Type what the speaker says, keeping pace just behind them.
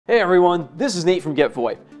Hey everyone, this is Nate from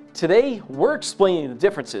GetVoIP. Today, we're explaining the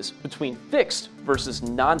differences between fixed versus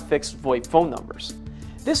non-fixed VoIP phone numbers.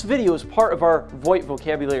 This video is part of our VoIP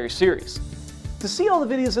vocabulary series. To see all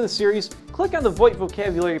the videos in the series, click on the VoIP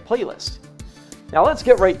vocabulary playlist. Now let's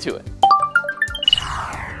get right to it.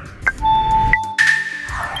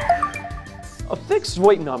 A fixed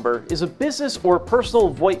VoIP number is a business or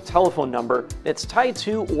personal VoIP telephone number that's tied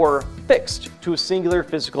to or fixed to a singular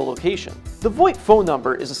physical location. The VoIP phone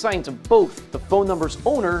number is assigned to both the phone number's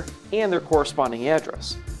owner and their corresponding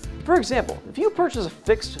address. For example, if you purchase a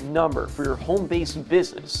fixed number for your home-based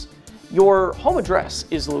business, your home address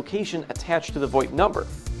is the location attached to the VoIP number.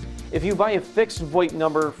 If you buy a fixed VoIP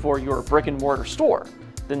number for your brick-and-mortar store,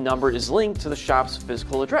 the number is linked to the shop's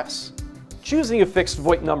physical address. Choosing a fixed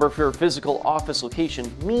VoIP number for your physical office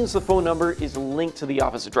location means the phone number is linked to the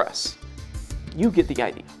office address. You get the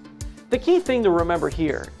idea. The key thing to remember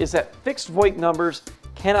here is that fixed VoIP numbers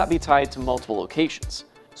cannot be tied to multiple locations.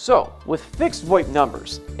 So, with fixed VoIP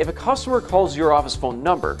numbers, if a customer calls your office phone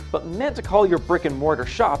number but meant to call your brick-and-mortar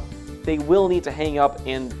shop, they will need to hang up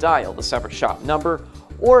and dial the separate shop number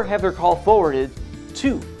or have their call forwarded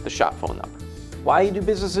to the shop phone number. Why do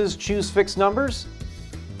businesses choose fixed numbers?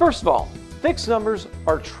 First of all, fixed numbers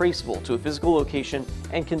are traceable to a physical location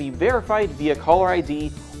and can be verified via caller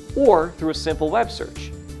ID or through a simple web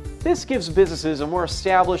search. This gives businesses a more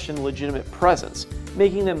established and legitimate presence,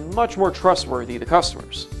 making them much more trustworthy to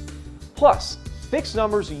customers. Plus, fixed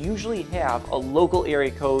numbers usually have a local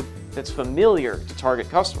area code that's familiar to target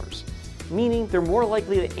customers, meaning they're more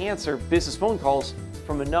likely to answer business phone calls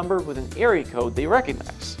from a number with an area code they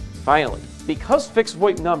recognize. Finally, because fixed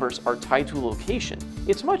VoIP numbers are tied to a location,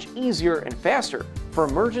 it's much easier and faster for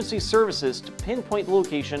emergency services to pinpoint the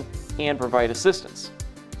location and provide assistance.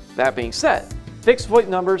 That being said, fixed VoIP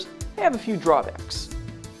numbers have a few drawbacks.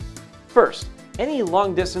 First, any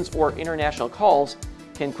long-distance or international calls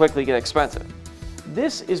can quickly get expensive.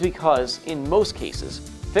 This is because, in most cases,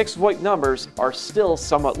 fixed VoIP numbers are still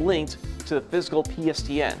somewhat linked to the physical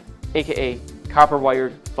PSTN, aka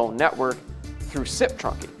copper-wired phone network, through SIP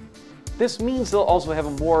trunking. This means they'll also have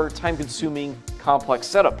a more time-consuming, complex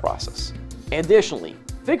setup process. Additionally,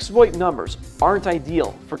 fixed VoIP numbers aren't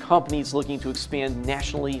ideal for companies looking to expand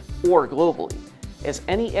nationally or globally, as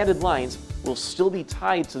any added lines will still be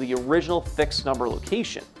tied to the original fixed number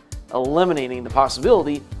location, eliminating the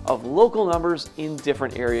possibility of local numbers in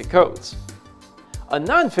different area codes. A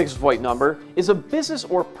non-fixed VoIP number is a business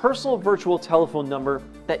or personal virtual telephone number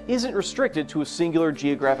that isn't restricted to a singular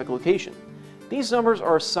geographic location. These numbers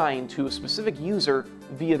are assigned to a specific user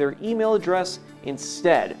via their email address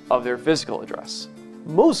instead of their physical address.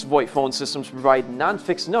 Most VoIP phone systems provide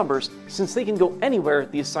non-fixed numbers since they can go anywhere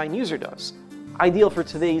the assigned user does, ideal for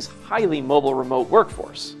today's highly mobile remote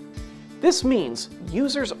workforce. This means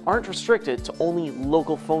users aren't restricted to only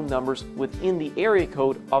local phone numbers within the area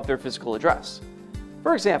code of their physical address.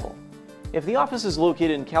 For example, if the office is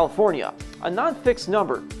located in California, a non-fixed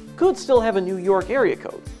number could still have a New York area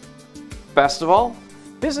code. Best of all,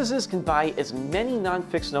 businesses can buy as many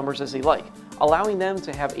non-fixed numbers as they like, allowing them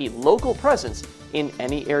to have a local presence in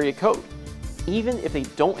any area code, even if they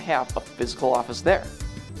don't have a physical office there.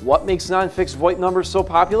 What makes non-fixed VoIP numbers so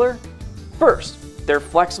popular? First, they're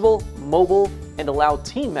flexible, mobile, and allow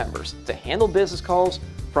team members to handle business calls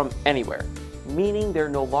from anywhere, meaning they're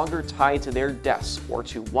no longer tied to their desks or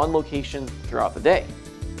to one location throughout the day.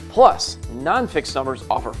 Plus, non-fixed numbers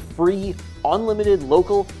offer free, unlimited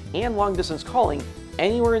local and long-distance calling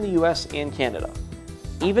anywhere in the US and Canada.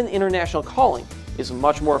 Even international calling is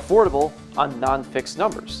much more affordable on non-fixed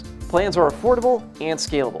numbers. Plans are affordable and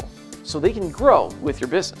scalable, so they can grow with your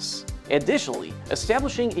business. Additionally,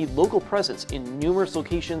 establishing a local presence in numerous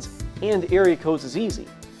locations and area codes is easy,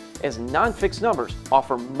 as non-fixed numbers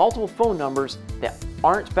offer multiple phone numbers that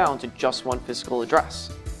aren't bound to just one physical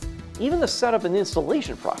address. Even the setup and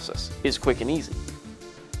installation process is quick and easy.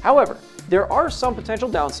 However, there are some potential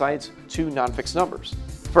downsides to non-fixed numbers.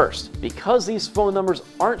 First, because these phone numbers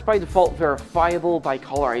aren't by default verifiable by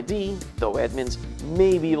caller ID, though admins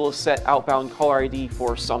may be able to set outbound caller ID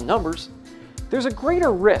for some numbers, there's a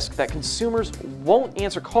greater risk that consumers won't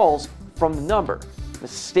answer calls from the number,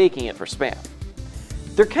 mistaking it for spam.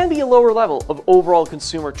 There can be a lower level of overall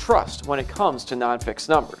consumer trust when it comes to non-fixed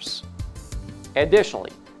numbers.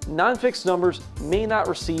 Additionally, non-fixed numbers may not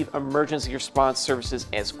receive emergency response services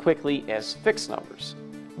as quickly as fixed numbers.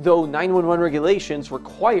 Though 911 regulations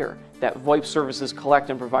require that VoIP services collect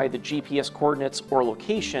and provide the GPS coordinates or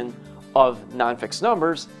location of non-fixed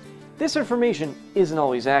numbers, this information isn't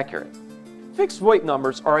always accurate. Fixed VoIP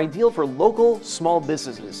numbers are ideal for local, small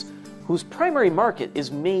businesses whose primary market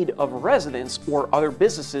is made of residents or other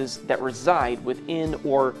businesses that reside within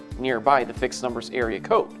or nearby the fixed numbers area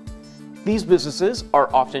code. These businesses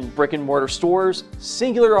are often brick-and-mortar stores,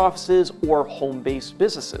 singular offices, or home-based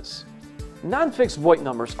businesses. Non-fixed VoIP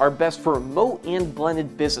numbers are best for remote and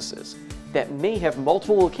blended businesses that may have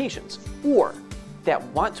multiple locations or that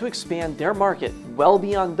want to expand their market well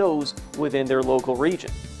beyond those within their local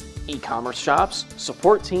region. E-commerce shops,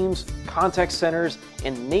 support teams, contact centers,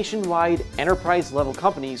 and nationwide enterprise-level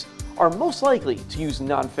companies are most likely to use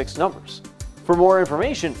non-fixed numbers. For more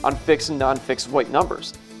information on fixed and non-fixed VoIP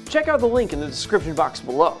numbers, check out the link in the description box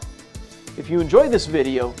below. If you enjoyed this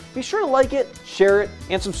video, be sure to like it, share it,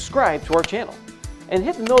 and subscribe to our channel. And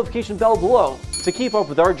hit the notification bell below to keep up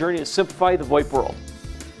with our journey to simplify the VoIP world.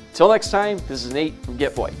 Till next time, this is Nate from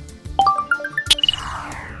GetVoIP.